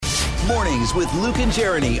Mornings with Luke and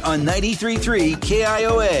Jeremy on 93.3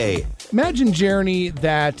 KIOA. Imagine, Jeremy,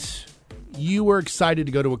 that you were excited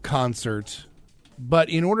to go to a concert, but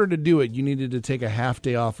in order to do it, you needed to take a half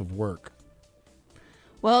day off of work.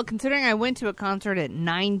 Well, considering I went to a concert at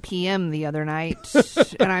 9 p.m. the other night,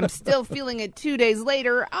 and I'm still feeling it 2 days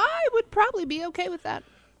later, I would probably be okay with that.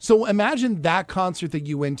 So imagine that concert that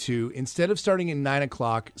you went to, instead of starting at 9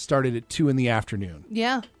 o'clock, started at 2 in the afternoon.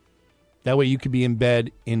 Yeah. That way you could be in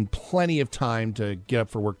bed in plenty of time to get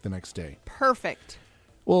up for work the next day. Perfect.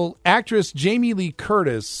 Well, actress Jamie Lee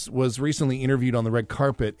Curtis was recently interviewed on the red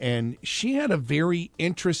carpet, and she had a very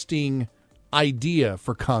interesting idea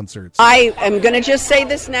for concerts. I am going to just say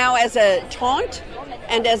this now as a taunt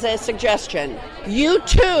and as a suggestion. You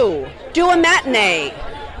too, do a matinee.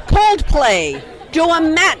 Coldplay, do a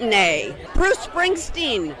matinee. Bruce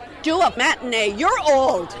Springsteen, do a matinee. You're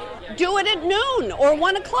old. Do it at noon or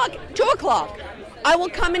 1 o'clock, 2 o'clock. I will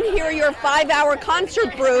come and hear your 5-hour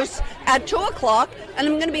concert, Bruce, at 2 o'clock, and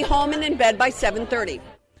I'm going to be home and in bed by 7:30.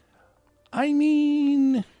 I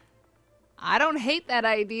mean, I don't hate that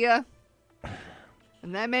idea.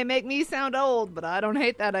 And that may make me sound old, but I don't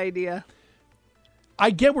hate that idea. I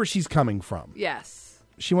get where she's coming from. Yes.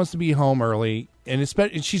 She wants to be home early, and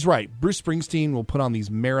she's right. Bruce Springsteen will put on these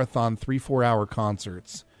marathon 3-4 hour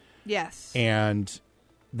concerts. Yes. And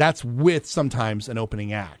that's with sometimes an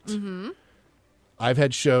opening act. Mm-hmm. I've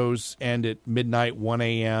had shows end at midnight, 1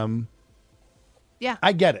 a.m. Yeah.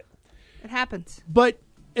 I get it. It happens. But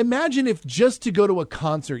imagine if just to go to a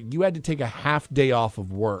concert, you had to take a half day off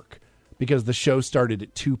of work because the show started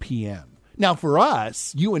at 2 p.m. Now, for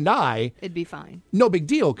us, you and I, it'd be fine. No big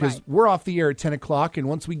deal, because Right. we're off the air at 10 o'clock, and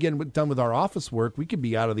once we get done with our office work, we could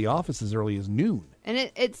be out of the office as early as noon. And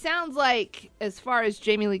it sounds like, as far as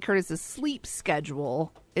Jamie Lee Curtis's sleep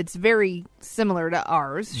schedule, it's very similar to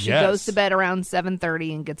ours. She Yes. goes to bed around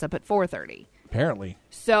 7:30 and gets up at 4:30. Apparently.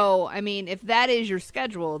 So, I mean, if that is your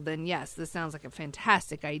schedule, then yes, this sounds like a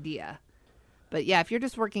fantastic idea. But yeah, if you're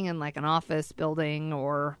just working in like an office building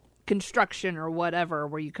or construction or whatever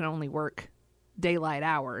where you can only work daylight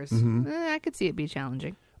hours, I could see it be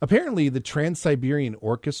challenging. Apparently, the Trans-Siberian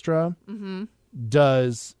Orchestra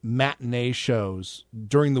does matinee shows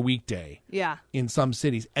during the weekday Yeah. in some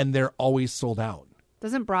cities, and they're always sold out.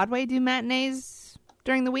 Doesn't Broadway do matinees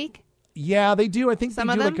during the week? Yeah, they do. I think Some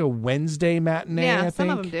they of do them? like a Wednesday matinee, Yeah, I some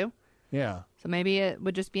think. of them do. Yeah. So maybe it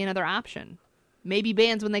would just be another option. Maybe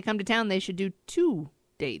bands, when they come to town, they should do 2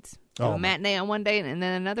 dates. Do Oh, a matinee on one day and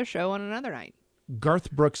then another show on another night.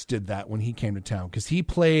 Garth Brooks did that when he came to town because he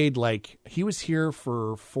played he was here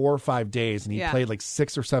for 4 or 5 days and he Yeah. played like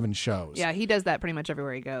 6 or 7 shows. Yeah, he does that pretty much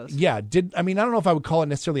everywhere he goes. Yeah. I don't know if I would call it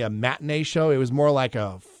necessarily a matinee show. It was more like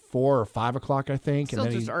a 4 or 5 o'clock, I think. Still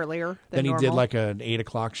and then just earlier than Then he normal. did like an 8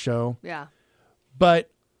 o'clock show. Yeah. But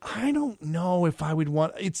I don't know if I would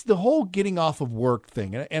want. It's the whole getting off of work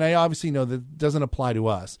thing, and I obviously know that doesn't apply to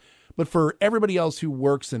us. But for everybody else who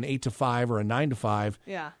works an 8 to 5 or a 9 to 5,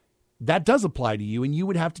 Yeah. that does apply to you, and you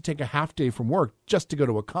would have to take a half day from work just to go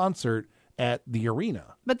to a concert at the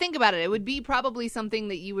arena. But think about it. It would be probably something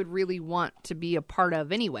that you would really want to be a part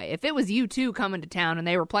of anyway. If it was you two coming to town and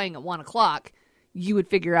they were playing at 1 o'clock, you would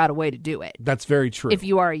figure out a way to do it. That's very true. If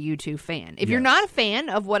you are a U2 fan. If you're Yes. not a fan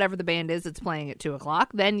of whatever the band is that's playing at 2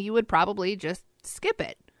 o'clock, then you would probably just skip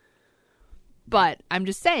it. But I'm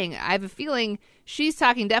just saying, I have a feeling she's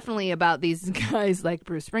talking definitely about these guys like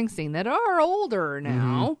Bruce Springsteen that are older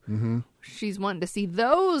now. She's wanting to see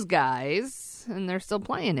those guys, and they're still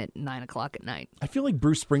playing at 9 o'clock at night. I feel like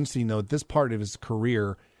Bruce Springsteen, though, at this part of his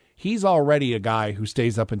career, he's already a guy who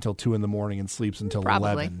stays up until 2 in the morning and sleeps until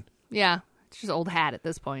Probably. 11. Yeah. It's just old hat at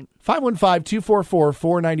this point.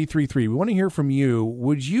 515-244-4933. We want to hear from you.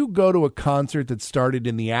 Would you go to a concert that started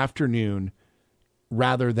in the afternoon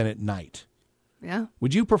rather than at night? Yeah.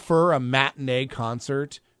 Would you prefer a matinee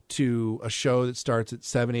concert to a show that starts at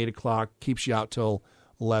 7, 8 o'clock, keeps you out till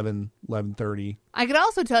 11, 11:30? I could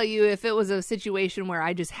also tell you if it was a situation where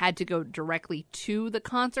I just had to go directly to the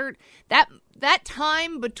concert, that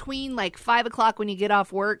time between like 5 o'clock when you get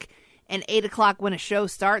off work and 8 o'clock when a show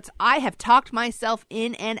starts, I have talked myself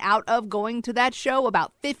in and out of going to that show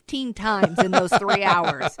about 15 times in those 3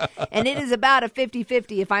 hours. And it is about a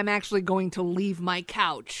 50-50 if I'm actually going to leave my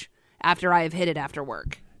couch after I have hit it after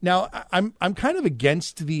work. Now, I'm kind of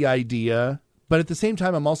against the idea, but at the same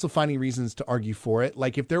time, I'm also finding reasons to argue for it.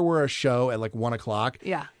 Like if there were a show at like 1 o'clock,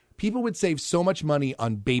 Yeah. people would save so much money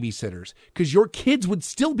on babysitters because your kids would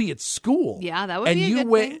still be at school. Yeah, that would and be a you good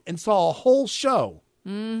went thing. and saw a whole show.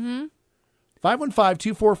 Mm-hmm.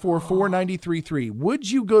 515-244-4933.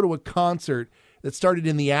 Would you go to a concert that started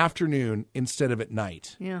in the afternoon instead of at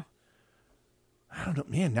night? Yeah. I don't know,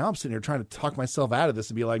 man. Now I'm sitting here trying to talk myself out of this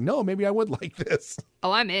and be like, no, maybe I would like this.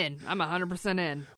 Oh, I'm in. I'm 100% in.